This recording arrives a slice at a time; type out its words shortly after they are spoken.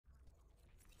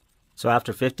So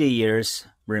after 50 years,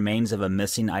 remains of a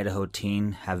missing Idaho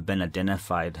teen have been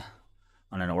identified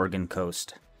on an Oregon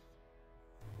coast.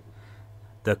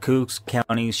 The Coos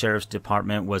County Sheriff's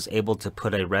Department was able to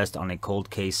put a rest on a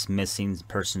cold case missing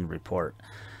person report,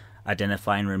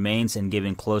 identifying remains and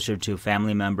giving closure to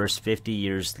family members 50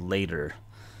 years later.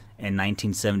 In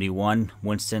 1971,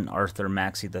 Winston Arthur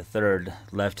Maxey III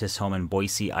left his home in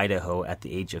Boise, Idaho at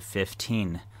the age of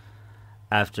 15.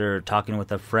 After talking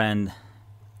with a friend,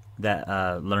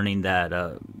 learning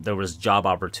that there was job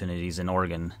opportunities in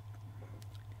Oregon,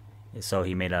 so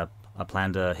he made a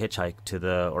plan to hitchhike to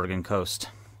the Oregon coast.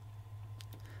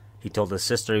 He told his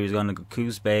sister he was going to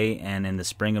Coos Bay, and in the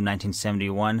spring of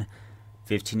 1971,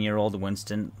 15-year-old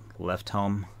Winston left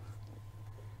home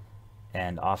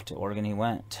and off to Oregon he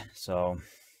went. So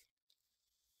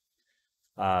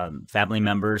family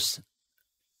members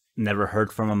never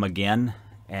heard from him again,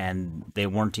 and they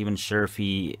weren't even sure if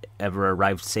he ever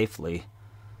arrived safely.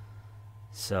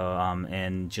 So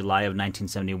in July of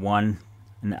 1971,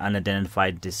 an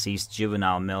unidentified deceased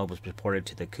juvenile male was reported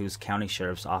to the Coos County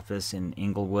Sheriff's Office in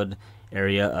Englewood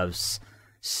area of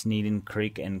Sneeden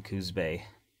Creek and Coos Bay.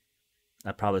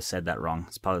 I probably said that wrong.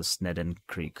 It's probably Sneeden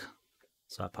Creek,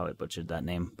 so I probably butchered that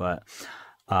name. But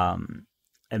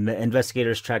and the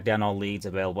investigators tracked down all leads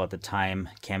available at the time,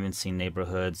 canvassing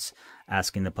neighborhoods,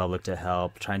 asking the public to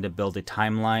help, trying to build a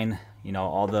timeline,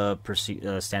 all the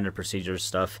standard procedures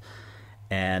stuff.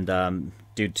 And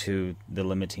due to the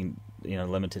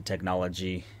limited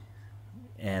technology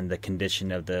and the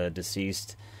condition of the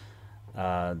deceased,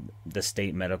 the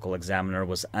state medical examiner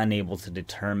was unable to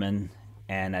determine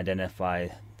and identify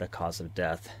the cause of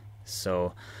death.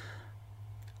 So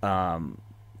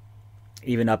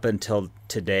even up until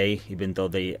today, even though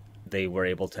they were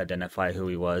able to identify who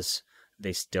he was,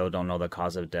 they still don't know the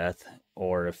cause of death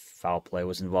or if foul play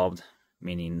was involved,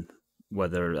 meaning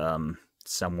whether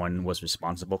someone was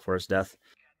responsible for his death.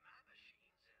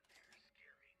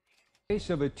 Case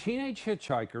of a teenage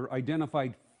hitchhiker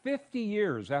identified 50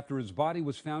 years after his body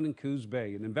was found in Coos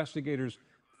Bay, and investigators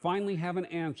finally have an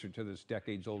answer to this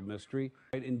decades-old mystery.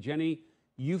 And Jenny,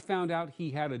 you found out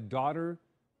he had a daughter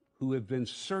who had been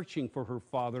searching for her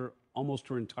father almost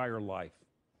her entire life.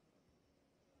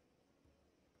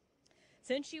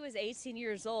 Since she was 18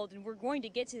 years old, and we're going to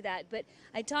get to that, but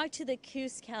I talked to the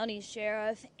Coos County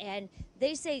Sheriff, and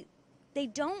they say they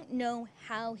don't know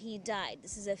how he died.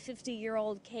 This is a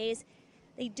 50-year-old case.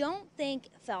 They don't think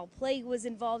foul play was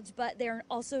involved, but they're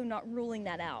also not ruling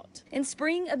that out. In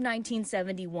spring of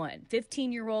 1971,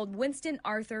 15-year-old Winston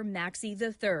Arthur Maxey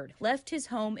III left his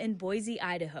home in Boise,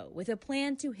 Idaho, with a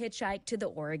plan to hitchhike to the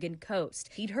Oregon coast.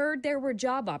 He'd heard there were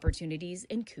job opportunities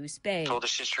in Coos Bay. Told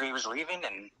his sister he was leaving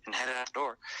and headed out the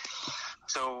door.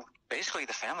 So basically,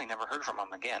 the family never heard from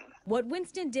him again. What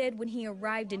Winston did when he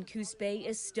arrived in Coos Bay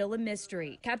is still a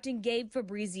mystery. Captain Gabe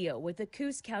Fabrizio with the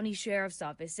Coos County Sheriff's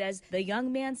Office says the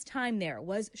young man's time there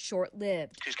was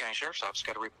short-lived. Coos County Sheriff's Office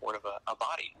got a report of a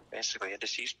body, basically a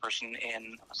deceased person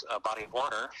in a body of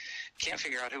water. Can't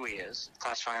figure out who he is.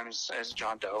 Classify him as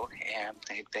John Doe, and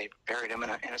they buried him in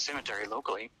a cemetery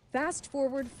locally. Fast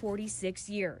forward 46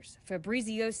 years.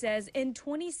 Fabrizio says in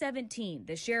 2017,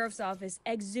 the sheriff's office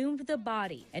exhumed the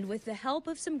body and with the help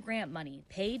of some grant money,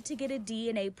 paid to get a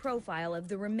DNA profile of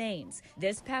the remains.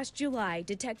 This past July,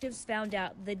 detectives found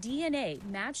out the DNA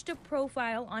matched a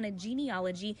profile on a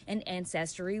genealogy and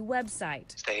ancestry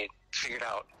website. They figured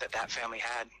out that family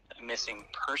had a missing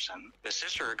person. The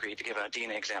sister agreed to give a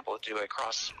DNA example to do a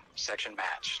cross-section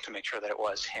match to make sure that it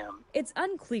was him. It's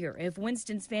unclear if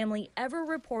Winston's family ever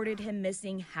reported him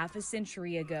missing half a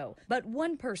century ago, but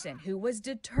one person who was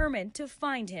determined to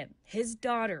find him, his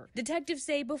daughter. Detectives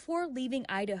say before leaving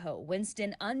Idaho,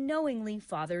 Winston unknowingly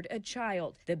fathered a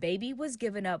child. The baby was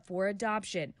given up for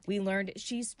adoption. We learned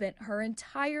she spent her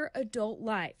entire adult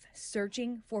life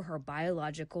searching for her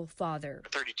biological father.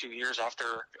 32 years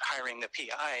after hiring the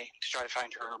PI to try to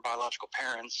find her biological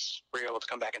parents, we were able to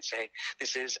come back and say,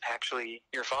 this is actually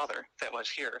your father that was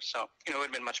here. So, it would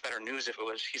have been much better news if it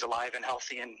was he's alive and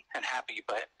healthy and happy,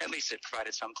 but at least it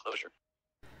provided some closure.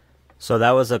 So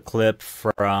that was a clip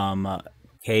from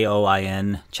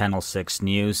KOIN Channel 6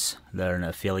 News. They're an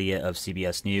affiliate of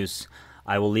CBS News.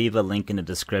 I will leave a link in the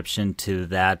description to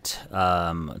that,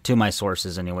 to my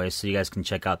sources anyway, so you guys can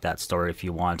check out that story if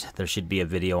you want. There should be a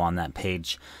video on that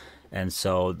page. And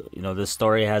so, this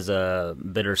story has a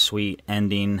bittersweet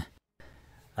ending.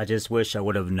 I just wish I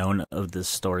would have known of this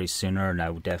story sooner, and I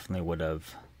definitely would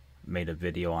have made a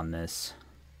video on this.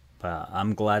 But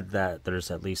I'm glad that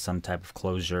there's at least some type of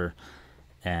closure,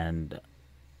 and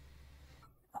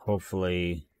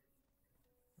hopefully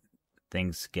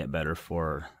things get better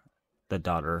for the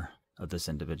daughter of this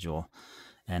individual,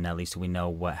 and at least we know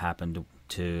what happened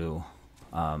to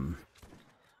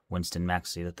Winston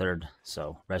Maxey III.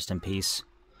 So rest in peace,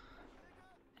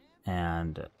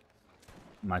 and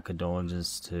my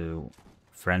condolences to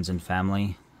friends and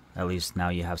family. At least now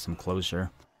you have some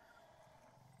closure.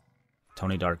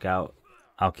 Tony Dark out.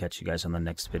 I'll catch you guys on the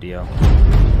next video.